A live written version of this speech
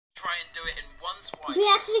do it in one swipe.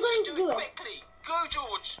 We're actually going to do it. Quickly. Go,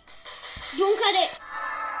 George. Don't cut it.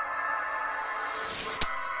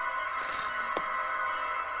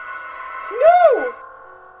 No!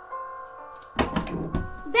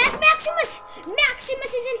 That's Maximus!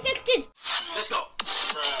 Maximus is infected! Let's go.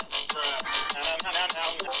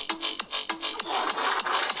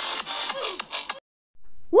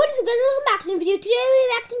 What is up, guys? Welcome back to the video. Today we're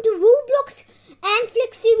reacting to Roblox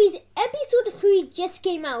Antflix series episode 3 just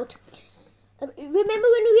came out. Remember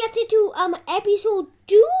when we reacted to episode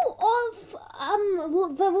 2 of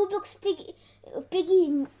the Roblox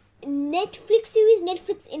Piggy Netflix series,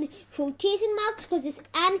 Netflix in quotation marks because it's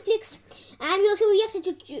Antflix, and we also reacted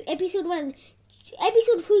to episode 1.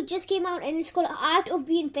 Episode 3 just came out and it's called Art of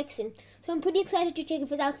Reinfection. So I'm pretty excited to check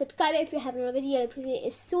it out. Subscribe if you haven't already. I appreciate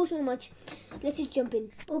it so much. Let's just jump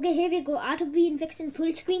in. Okay, here we go. Art of Reinfection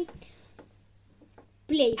full screen.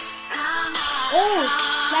 Play.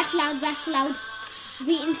 Oh, that's loud, that's loud.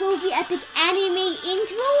 The intro, the epic anime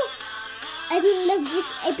intro. Everyone loves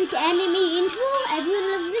this epic anime intro.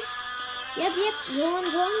 Everyone loves this. Yep. Go on.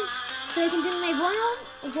 So I can turn my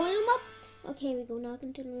volume up. Okay, here we go. Now I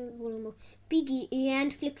can turn my volume up. Piggy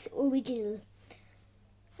Antflix original.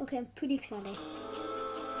 Okay, I'm pretty excited.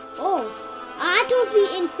 Oh, Art of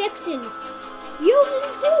Reinfection. Yo, this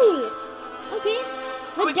is cool. Okay,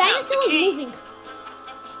 the dinosaur is moving.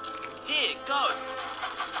 Here, go.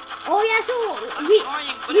 Oh yeah, so we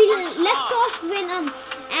left off when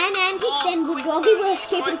Antflix and Doggy were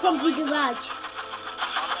escaping from the garage.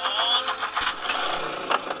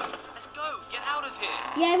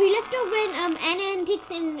 Yeah, we left off when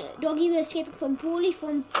Antflix and Doggy were escaping from Polly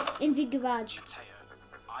in the garage. Mateo,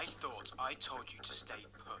 I thought I told you to stay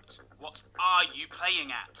put. What are you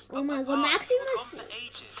playing at? Oh my god, Maximus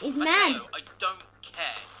is Mateo, mad. I don't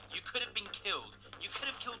care. You could have been killed. You could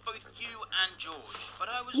have killed both you and George. But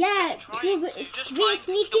I was we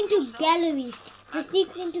sneaked into the gallery. We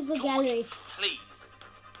sneaked into the gallery. Please.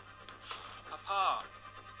 Papa,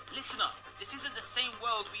 listen up. This isn't the same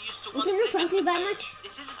world we used to once live in.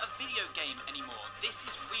 This isn't a video game anymore. This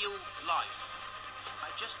is real life. I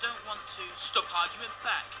just don't want to stop arguing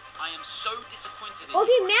back. I am so disappointed in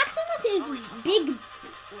Okay, you. Maximus is big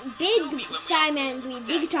time angry,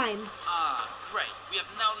 big time. Ah, great. We have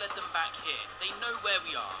now led them back here. They know where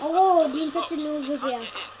we are. Oh, the infected knows we're here.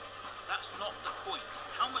 That's not the point.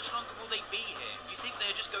 How much longer will they be here? You think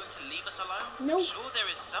they're just going to leave us alone? No. Sure, there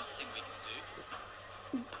is something we can do.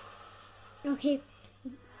 Okay.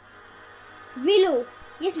 Willow.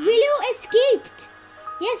 Yes, Willow escaped.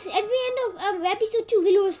 Yes, at the end of episode 2,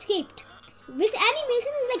 Willow escaped. This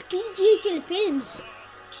animation is like PGHL films.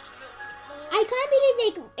 I can't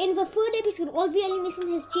believe in the third episode all the animation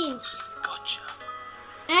has changed. Gotcha.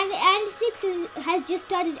 And Antflix has just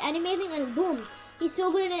started animating and boom. He's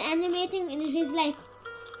so good at animating in his like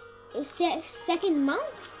second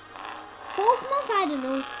month? 4th month? I don't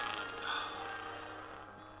know.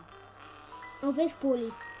 Oh, where's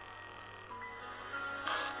Polly?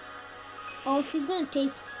 Oh, she's gonna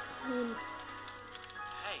take him.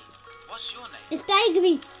 Hey, what's your name? It's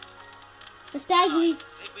Tigry. It's Tigry.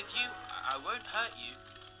 Sit with you. I won't hurt you.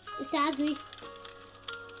 It's Tigry.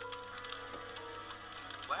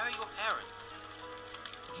 Where are your parents?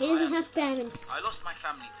 He doesn't have parents. I lost my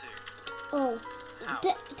family too. Oh. How?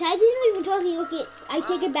 Tigry's not even talking. Okay, I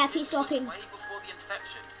take it back. He's talking. Way before the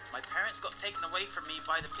infection. My parents got taken away from me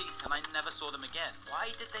by the police and I never saw them again. Why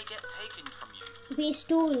did they get taken from you? They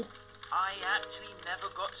stole. I actually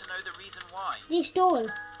never got to know the reason why. They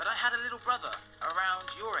stole. But I had a little brother around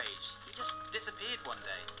your age. He just disappeared one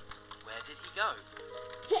day. Where did he go?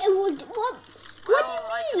 Hey, what do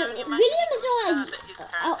you mean? William is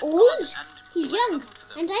not old. He's young.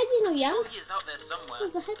 And Tigry's not young. Sure, he is out there somewhere.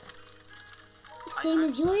 What the heck? Same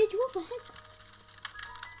as your age? What the heck?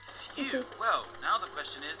 Phew. Well, now the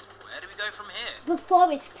question is, where do we go from here? The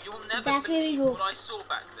forest. You'll never That's where we believe go. what I saw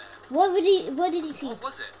back there. What did you see? What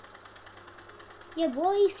was it? Yeah,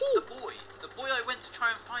 what did you see? The boy I went to try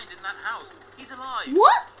and find in that house. He's alive.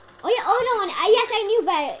 What? Oh yeah, hold on. Yes, I knew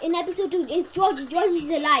that in episode 2. It's George. George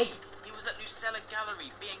is alive. He was at Lucella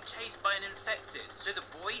Gallery being chased by an infected. So the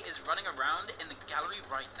boy is running around in the gallery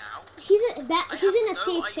right now. He's in a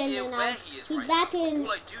safe center now. He's back in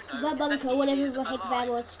the bunker, whatever the heck that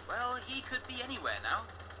was. Well, he could be anywhere now.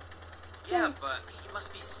 Yeah, but he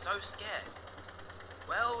must be so scared.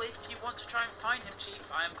 Well, if you want to try and find him,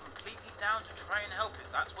 Chief, I am completely down to try and help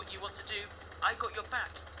if that's what you want to do. I got your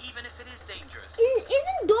back, even if it is dangerous.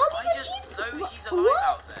 Isn't Doggy I the just chief? know he's alive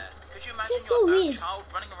out there. Could you imagine so your own weird. child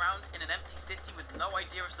running around in an empty city with no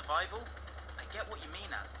idea of survival? I get what you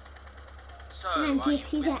mean, Ant. So, Ant, are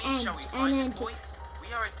yes, you he's with an me? Shall ant. we find this An boy? Antflix.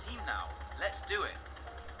 We are a team now. Let's do it.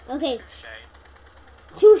 Okay.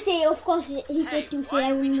 Touché. Of course, he said touché. Why I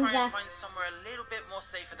don't we remove try that. and find somewhere a little bit more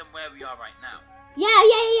safer than where we are right now? Yeah.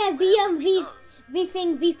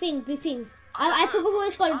 We think. I forgot what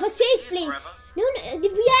it's called. For safe place. Forever. No, the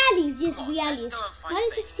realities. Yes, Come on, realities. let's go and find Why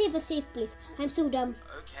does it safety. say for safe place? I'm so dumb.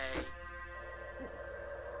 Okay.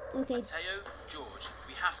 Mateo, George,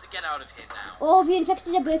 we have to get out of here now. Oh, the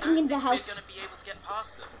infected are breaking into the We're house. going to be able to get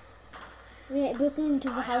past them. We're breaking into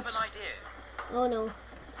the I have house. an idea. Oh no,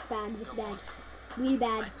 it's bad. It's bad. Real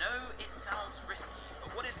bad. I know it sounds risky,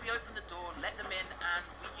 but what if we open the door, let them in, and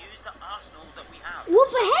we use the arsenal that we have?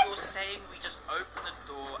 What the heck? You're saying we just open the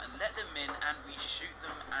door and let them in, and we shoot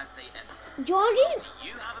them as they enter. Georgie? Do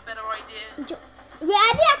you have a better idea?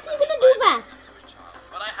 Are they actually gonna do that? To a child,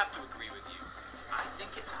 but I have to agree with you. I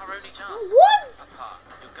think it's our only chance. What? Papa,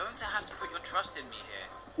 you're going to have to put your trust in me here.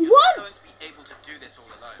 You're What? not going to be able to do this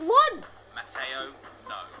all alone. What? Mateo,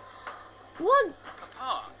 no. What?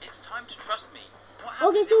 Papa, it's time to trust me.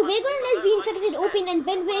 Okay, so we're gonna let the infected open and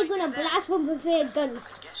then we're gonna blast them with their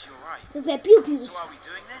guns. Guess you're right. With their pew-pews. So are we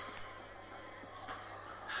doing this?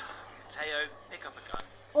 Mateo, pick up a gun.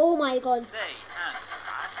 Oh my god. Say, Ant,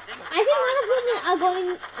 I think one of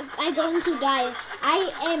them are going to die.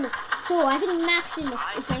 I think Maximus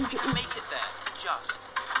is going to make it there. Just.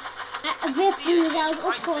 This is out,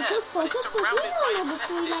 of course. We all know the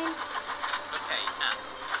storyline. Okay, Ant,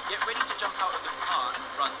 get ready to jump out of the car and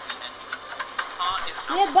run to the entrance. The car is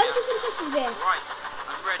out. We have bunches of infected there. Right,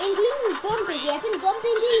 I'm ready. Including Zombie. I think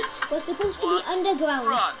Zombie was supposed to be underground.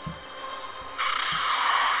 Run.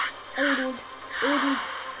 Oh dude.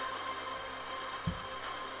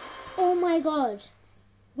 Oh my god.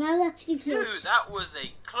 Wow, that's really close. That was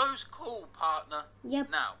a close call, partner. Yep.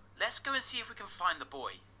 Now, let's go and see if we can find the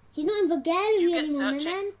boy. He's not in the gallery You get anymore,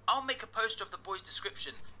 searching. man. I'll make a poster of the boy's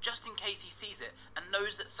description, just in case he sees it and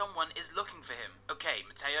knows that someone is looking for him. Okay,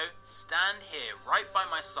 Mateo, stand here, right by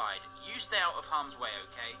my side. You stay out of harm's way,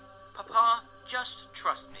 okay? Papa, just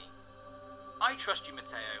trust me. I trust you,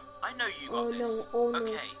 Mateo. I know you got this. Oh no.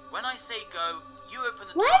 Okay, when I say go, you open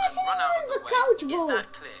the Why door are we and run out of sitting the on way. the couch, bro? Is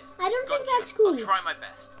that clear? I don't think Gotcha. that's cool. I'll try my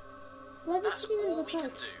best. Why are we That's sitting on all the we can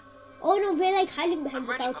couch? do. Oh no, we're like hiding behind I'm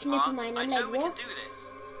the ready, couch. Papa. Never mind. I I'm know like, we what? can do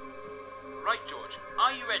this. Right, George.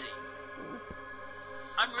 Are you ready?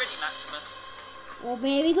 I'm ready, Maximus. Oh,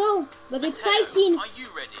 there we go. The big Mateo, fight scene. are you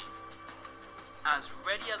ready? As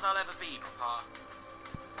ready as I'll ever be, Papa.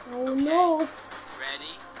 Oh Okay. no.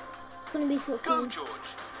 Ready? It's gonna be so Go, cool. George.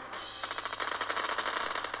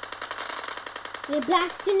 They're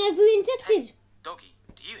blasting every infected. Hey, doggy,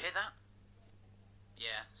 do you hear that?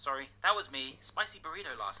 Yeah, sorry. That was me. Spicy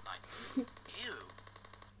burrito last night. Ew.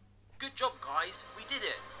 Good job, guys. We did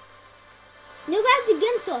it. No, we have the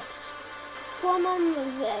gunshots from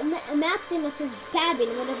Maximus's cabin,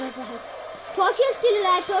 whatever the heck. Torture's still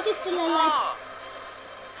alive. Ah,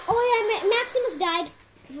 Oh yeah, Maximus died.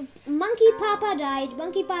 Monkey Papa died.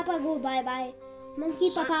 Monkey Papa go bye bye. Monkey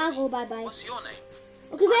so Papa Buddy, go bye bye. What's your name?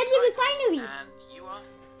 Okay, where's the I'm refinery? And you are?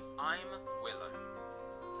 I'm Willow.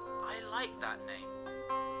 I like that name.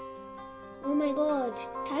 Oh my god,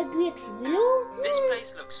 Tigrex Willow? This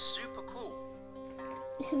place looks super cool.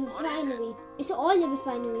 It's a What is it? refinery. It's all the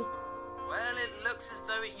refinery. Well, it looks as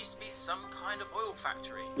though it used to be some kind of oil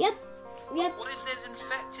factory. Yep. What if there's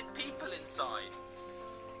infected people inside?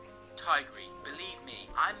 Tigre, believe me,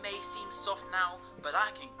 I may seem soft now, but I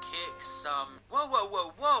can kick some...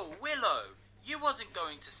 Whoa, Willow! You wasn't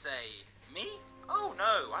going to say... Me? Oh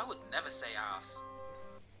no, I would never say ass.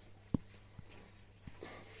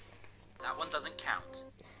 That one doesn't count.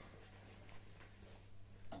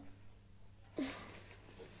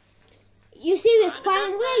 You serious? Fine,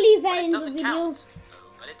 I'm gonna leave that But it in the doesn't video. count.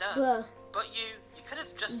 Oh, but it does. Bruh. But you could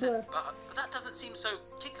have just said but that doesn't seem so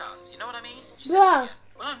kick-ass, you know what I mean? You said Bruh. it again.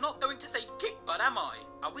 Well, I'm not going to say kick butt, am I?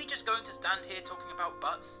 Are we just going to stand here talking about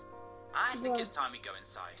butts? I think it's time we go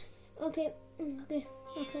inside. Okay. You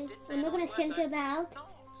did say I'm not a gonna word censor that that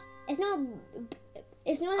out. not.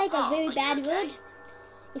 It's not like a Papa, very are you bad okay? word.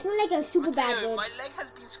 It's not like a super bad Mateo, word. my leg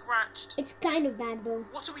has been scratched. It's kind of bad though.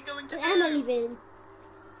 What are we going to But do? I'm gonna leave it in.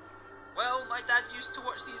 Well, my dad used to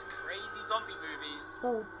watch these crazy zombie movies.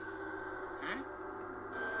 Oh.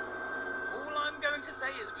 All I'm going to say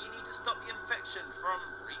is we need to stop the infection from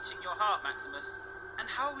reaching your heart, Maximus. And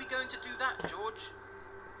how are we going to do that, George?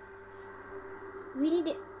 We need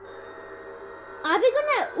it. Are we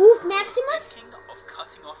gonna oof Maximus? Thinking of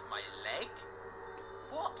cutting off my leg?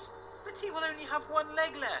 What? But he will only have one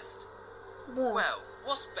leg left. Bruh. Well,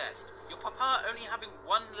 what's best? Your papa only having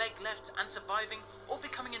one leg left and surviving, or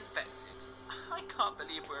becoming infected? I can't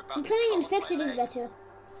believe we're about Becoming to cut off my infected is leg. better.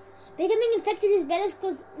 becoming infected is better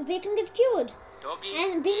because they can get cured. Doggy,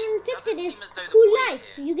 And being infected is a cool life.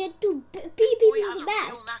 You get to pee people in the back. This boy has a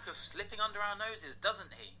real knack of slipping under our noses,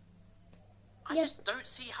 doesn't he? I just don't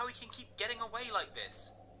see how he can keep getting away like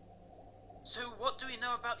this. So what do we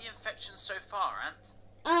know about the infection so far, Ant?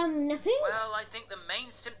 Nothing. Well, I think the main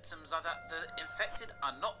symptoms are that the infected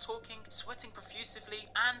are not talking, sweating profusely,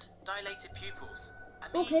 and dilated pupils.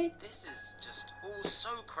 I mean, this is just all so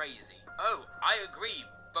crazy. Oh, I agree,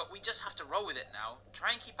 but we just have to roll with it now.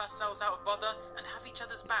 Try and keep ourselves out of bother and have each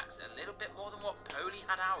other's backs a little bit more than what Polly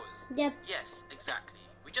had ours. Yep. Yes, exactly.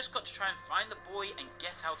 We just got to try and find the boy and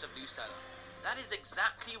get out of Lucella. That is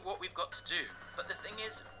exactly what we've got to do. But the thing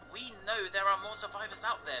is, we know there are more survivors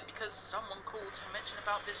out there because someone called to mention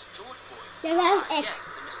about this George boy. Yeah, that's X.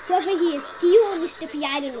 Yes, the mysterious whoever he is, T or Mr. P,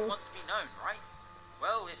 I don't know. Want to be known, right?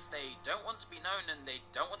 Well, if they don't want to be known and they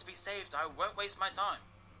don't want to be saved, I won't waste my time.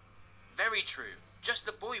 Very true. Just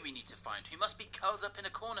the boy we need to find, who must be curled up in a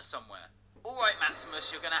corner somewhere. Alright,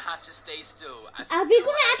 Maximus, you're gonna have to stay still. Are we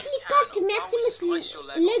gonna actually cut Maximus'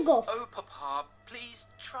 leg off? Oh, Papa, please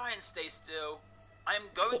try and stay still. I am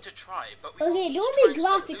going to try, but we okay, don't be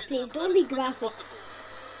graphic, please. Don't be graphic.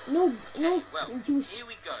 No, juice. Here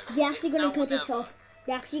we go. We're actually gonna cut it off.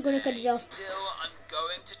 We're actually gonna cut it off. Still, I'm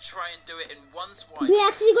going to try and do it in one swipe. We're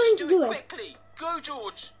actually going to do it quickly. Go,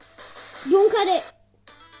 George. Don't cut it.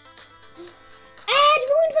 Add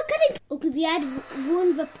ruined for cutting. Okay, we add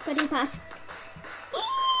ruined for cutting part.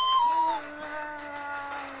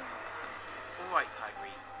 Alright,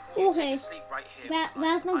 Tigreed. Okay. Sleep right here.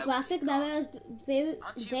 That's not graphic. That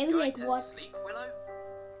was very like what? Sleep, Willow?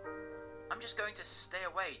 I'm just going to stay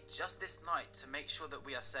away just this night to make sure that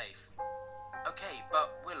we are safe. Okay,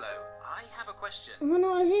 but Willow, I have a question. Oh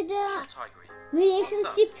no, is it Sure, Tigreed.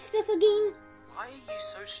 relationship stuff again? Why are you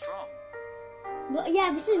so strong? But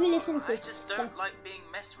yeah, this is relationship I just stuff. don't like being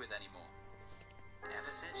messed with anymore.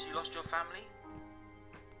 Ever since you lost your family?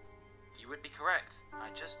 You would be correct. I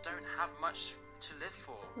just don't have much to live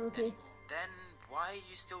for anymore. Then why are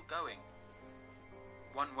you still going?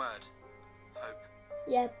 One word. Hope.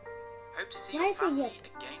 Yep. Hope to see your family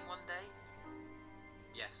again one day?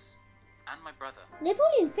 Yes. And my brother. They're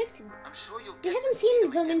probably infected. I'm sure you'll We get haven't to see seen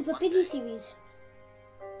them them again in the one Piggy day. series.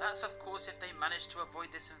 That's of course if they manage to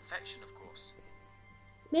avoid this infection, of course.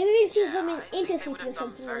 Maybe we'll see them in I think they would Intercity or have done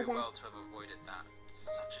something very like that. well to have avoided that.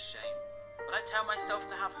 It's such a shame. But I tell myself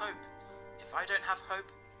to have hope. If I don't have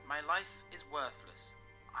hope, my life is worthless.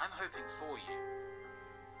 I'm hoping for you.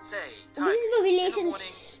 Say, This is the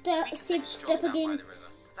relationship stuff again.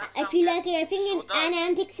 I feel like I think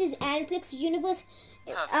in Antflix universe,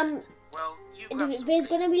 well, there's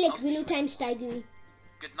gonna be like Willow times Tigreed.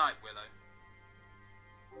 Good night, Willow.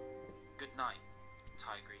 Good night,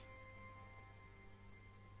 Tigreed.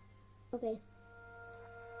 Okay.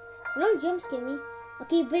 Don't jump scare me.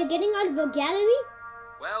 Okay, we're getting out of the gallery.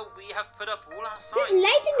 Well, we have put up all our signs. This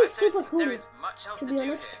lighting is super cool. There is much else to do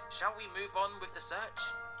honest. here. Shall we move on with the search?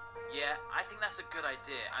 Yeah, I think that's a good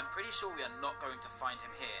idea. I'm pretty sure we are not going to find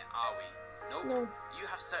him here, are we? Nope. No. You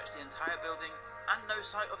have searched the entire building and no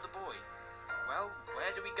sight of the boy. Well,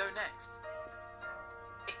 where do we go next?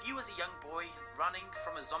 If you was a young boy running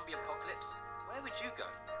from a zombie apocalypse, where would you go?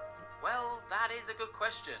 Well, that is a good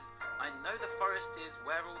question. I know the forest is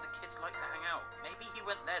where all the kids like to hang out. Maybe he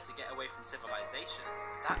went there to get away from civilization.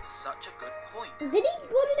 That's such a good point. Did he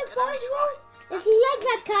go to the forest world? Is he like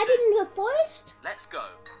that cabin in the forest? Let's go.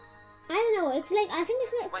 I don't know. It's like I think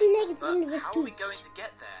it's like Wait, it's in the how are we going to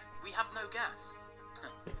get there? We have no gas.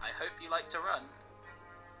 I hope you like to run.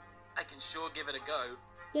 I can sure give it a go.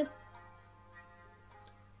 Yep.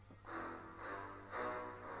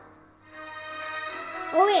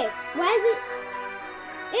 Oh wait, why is it?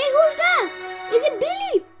 Hey, who's that? Is it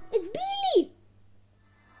Billy? It's Billy.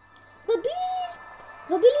 But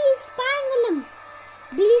Billy is spying on him.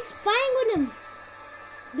 Billy's spying on him.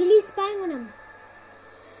 Billy's spying on him.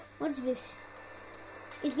 What is this?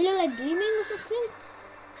 Is Willow like dreaming or something?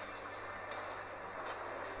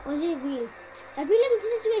 Or is it real? I feel like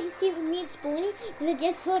this is where he meets Pony because I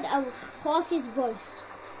just heard a horse's voice.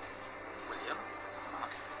 William?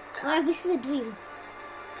 Or this is a dream.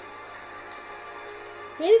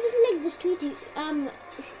 Maybe this is like the street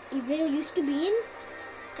Willow used to be in.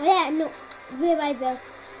 Oh yeah, no, we're right there.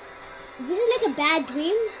 This is like a bad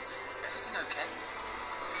dream. Is everything okay?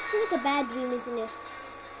 This is like a bad dream, isn't it?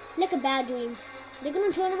 It's like a bad dream. They're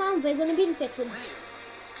gonna turn around, we're gonna be infected. William.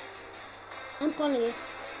 I'm calling it.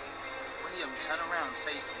 William, turn around,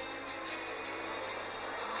 face me.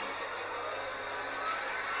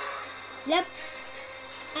 Yep.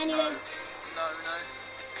 Anyway. No.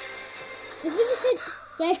 This is just like,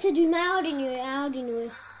 yeah, it's a dream out anyway.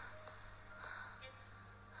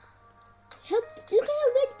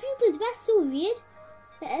 that's so weird.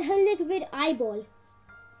 Her like red eyeball.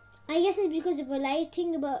 I guess it's because of the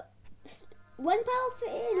lighting, but one part of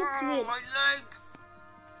it looks weird. My leg!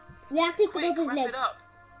 We actually cut off his wrap leg. it up.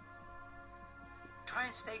 Try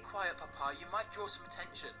and stay quiet, Papa. You might draw some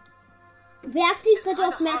attention. We actually It's cut kinda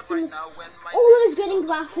off hard Maximus. right now when my Always leg is getting on the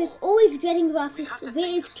graphic. floor. Always getting graphic. We have to Where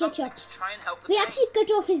think is of something ketchup? to try and help the We pain. actually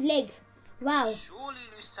cut off his leg. Wow. Surely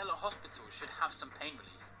Lucella Hospital should have some pain relief.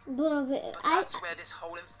 But But that's where this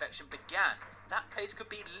whole infection began. That place could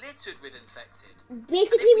be littered with infected.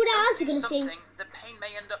 basically And if we what I don't was do going to say. something, the pain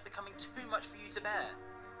may end up becoming too much for you to bear.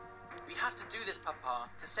 We have to do this, Papa,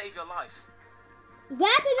 to save your life. Wrap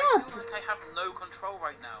it I up. feel like I have no control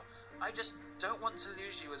right now. I just don't want to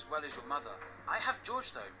lose you as well as your mother. I have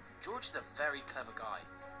George, though. George is a very clever guy.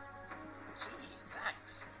 Gee,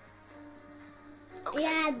 thanks. Okay,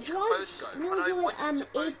 Yeah, you can George, both go, no, but I George, want you to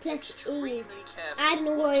 8 both be plus extremely A's. careful. I don't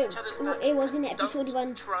know Watch what each other's it backs was in and episode don't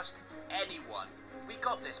 1. trust anyone. We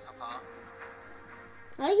got this, Papa.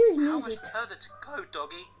 I use How much music. further to go,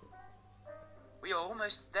 doggy? We are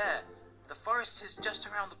almost there. The forest is just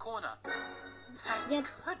around the corner. Thank Yep.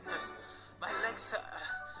 goodness. My legs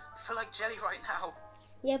feel like jelly right now.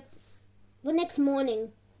 Yep. The next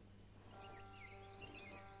morning.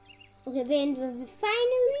 Okay, then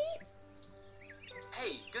finally.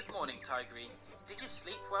 Hey, good morning, Tigery. Did you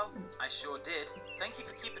sleep well? I sure did. Thank you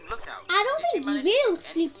for keeping lookout. I don't Did think you manage he to will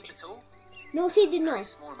get any sleep. at all? No, she did Very not.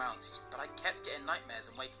 small amounts, but I kept getting nightmares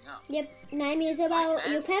and waking up. Yep, nightmares about your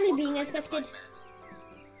Nightmares? family What being kind of infected. nightmares?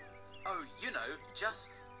 Oh, you know,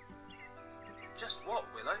 just what,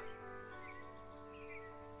 Willow?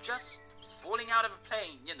 Just falling out of a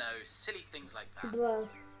plane, you know, silly things like that. Bro.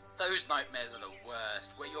 Those nightmares are the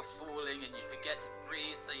worst, where you're falling and you forget to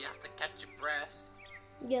breathe, so you have to catch your breath.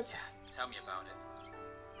 Yep. Yeah, tell me about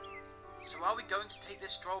it. So are we going to take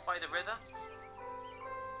this stroll by the river?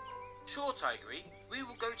 Sure, Tigery. We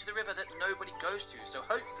will go to the river that nobody goes to, so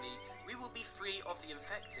hopefully we will be free of the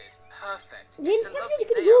infected. Perfect. The It's a infected lovely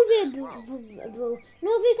can day go out there, there as well. bro.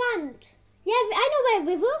 No, we can't. Yeah, I know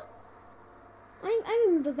that river. I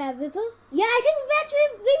remember that river. Yeah, I think that's where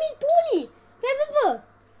they meet Pony. That river.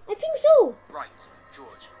 I think so. Right,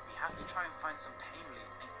 George. We have to try and find some pain relief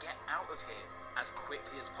and get out of here as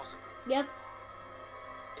quickly as possible. Yep.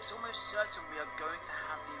 It's almost certain we are going to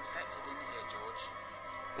have the infected in here, George.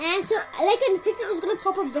 And so, like an infected is gonna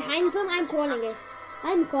pop up behind them. I'm calling it.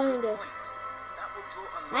 I'm calling it. That will draw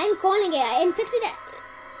a lot I'm of calling it. attention. I infected it.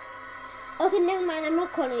 Okay, never mind. I'm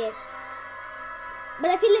not calling it. But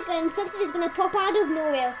I feel like an infected is gonna pop out of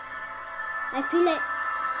nowhere. I feel like.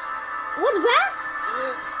 What's that?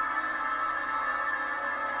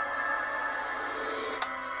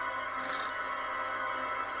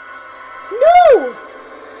 No!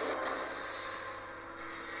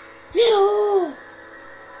 No!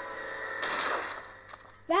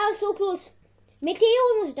 That was so close. Mateo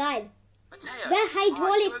almost died. Mateo, The are you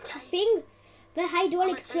hydraulic okay? thing, the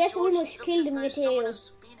hydraulic Okay, press George, almost looks killed as though Mateo. someone has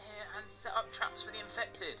been here and set up traps for the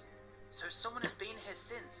infected. So someone has been here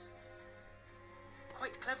since.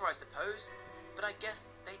 Quite clever, I suppose. But I guess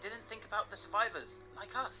they didn't think about the survivors,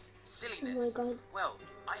 like us. Silliness. Oh my God. Well,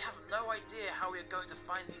 I have no idea how we are going to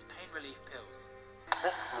find these pain relief pills.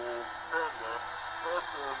 Next floor, turn left, first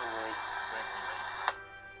turn right, then right.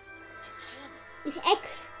 It's him. It's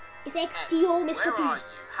X. It's X, XTO, Mr. where P. are you?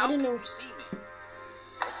 How I don't can know. you see me?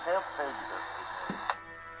 I can't tell you that right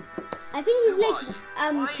now. I think he's Who are like you? Why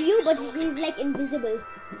are to you you, but stalking he's me? like invisible.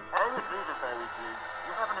 I would move if I was you.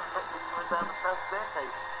 You have an infected coming down the south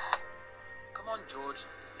staircase. Come on, George.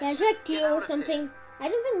 Yeah, Let's it's just like get Tio out or of something. here. I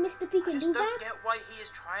don't think Mr. P I can just do don't that. get why he is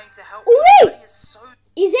trying to help Oh, me, wait! but he is so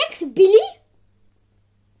Is X Billy?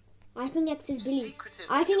 I think X is Billy. secretive.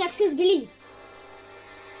 I think X is Billy.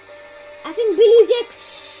 I think Billy's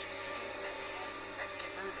X. Infected. Let's get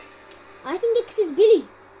moving. I think X is Billy.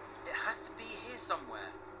 It has to be here somewhere.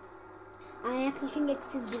 I actually think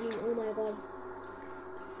X is Billy. Oh my god.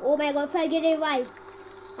 Oh my god, if I get it right.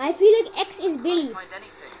 I feel like X is Billy. Can't find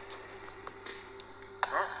anything.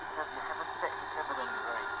 That's because you haven't checked the covering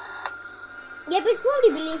right. Yep, it's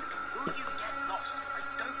probably Billy. Will you get lost? I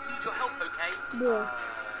don't need your help, okay? Bro.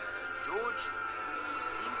 George, you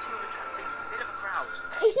seem to have attracted a bit of a crowd.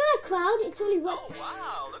 It's not a crowd, it's only one. Oh,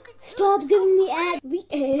 wow, look at you. Stop giving me ads. The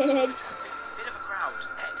ads. Bit of a crowd.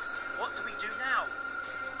 X, what do we do now?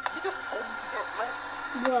 You just told me to get rest.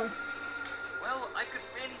 Bro. Well, I could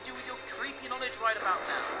really do with your creepy knowledge right about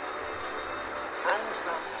now. Wrong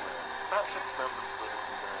standing. That should stand them for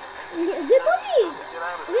today. The body. Get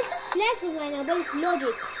out of here. This is flashback right now, but it's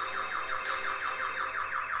logic.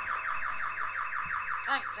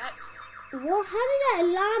 Thanks, X. Well, how did that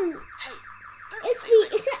alarm? Hey, don't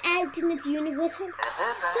It's an alternate universe.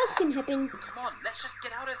 Stuff can happen. Come on, let's just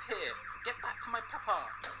get out of here. Get back to my papa.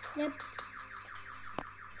 Yep.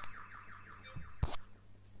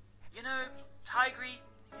 You know, Tigry,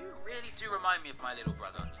 you really do remind me of my little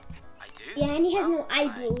brother. I do? Yeah, and he has no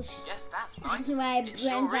eyebrows. Yes, that's nice. That's why I It ran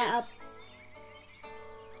sure that up. is.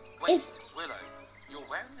 Wait, It's- Willow, you're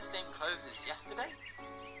wearing the same clothes as yesterday?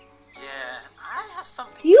 Yeah, I have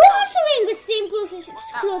something You to tell also wearing the same clothes as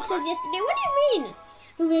Willow? yesterday. What do you mean?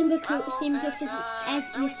 You wearing the Well, same clothes there's, as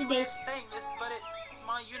no easy way yesterday. of saying this, but it's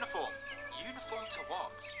my uniform. Uniform to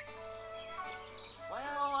what?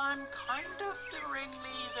 Well, I'm kind of the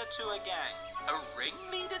ringleader to a gang. A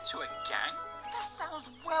ringleader to a gang? That sounds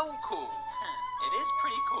well cool. It is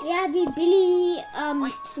pretty cool. Yeah, we Billy,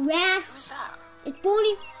 Wait, it's Who's Ras, that? it's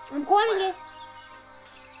Pony. I'm calling Where? it.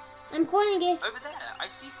 I'm calling it. Over there, I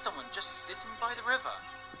see someone just sitting by the river.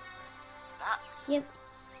 That's Yep.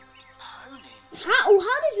 Pony.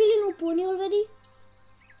 How does Billy know Pony already?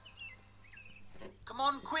 Come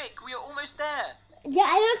on, quick, we are almost there. Yeah,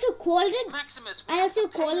 I also called it. Maximus, we I have also the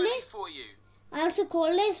pay called ready it. for you. I also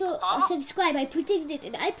called it, so Huh? subscribe. I predicted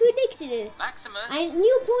it. I predicted it. Maximus, I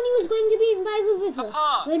knew Pony was going to be by the river.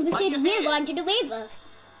 Papa, When we are said you we're here? going to the river.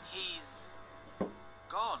 he's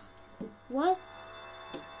gone. What?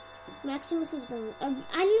 Maximus is gone. I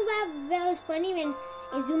don't know where it was funny when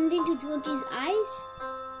I zoomed into Jyoti's eyes.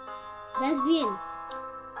 That's weird.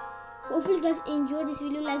 Hopefully you guys enjoyed this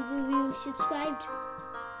video, like the video, subscribed.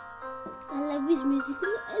 I love his music.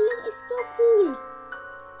 Look, it's so cool.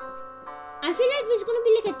 I feel like there's gonna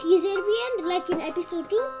be like a teaser at the end, like in episode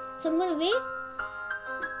 2. So I'm gonna wait.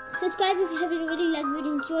 Subscribe if you haven't already, like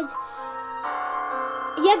video shorts.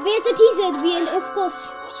 Yeah, there's a teaser at the end, of course.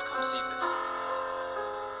 You ought to come see this.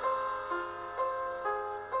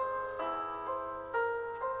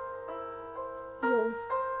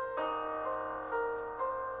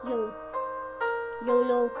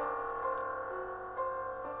 YOLO.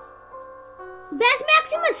 There's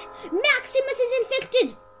Maximus! Maximus is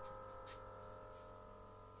infected!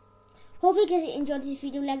 Hopefully you guys enjoyed this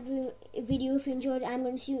video. Like the video if you enjoyed. I'm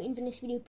going to see you in the next video.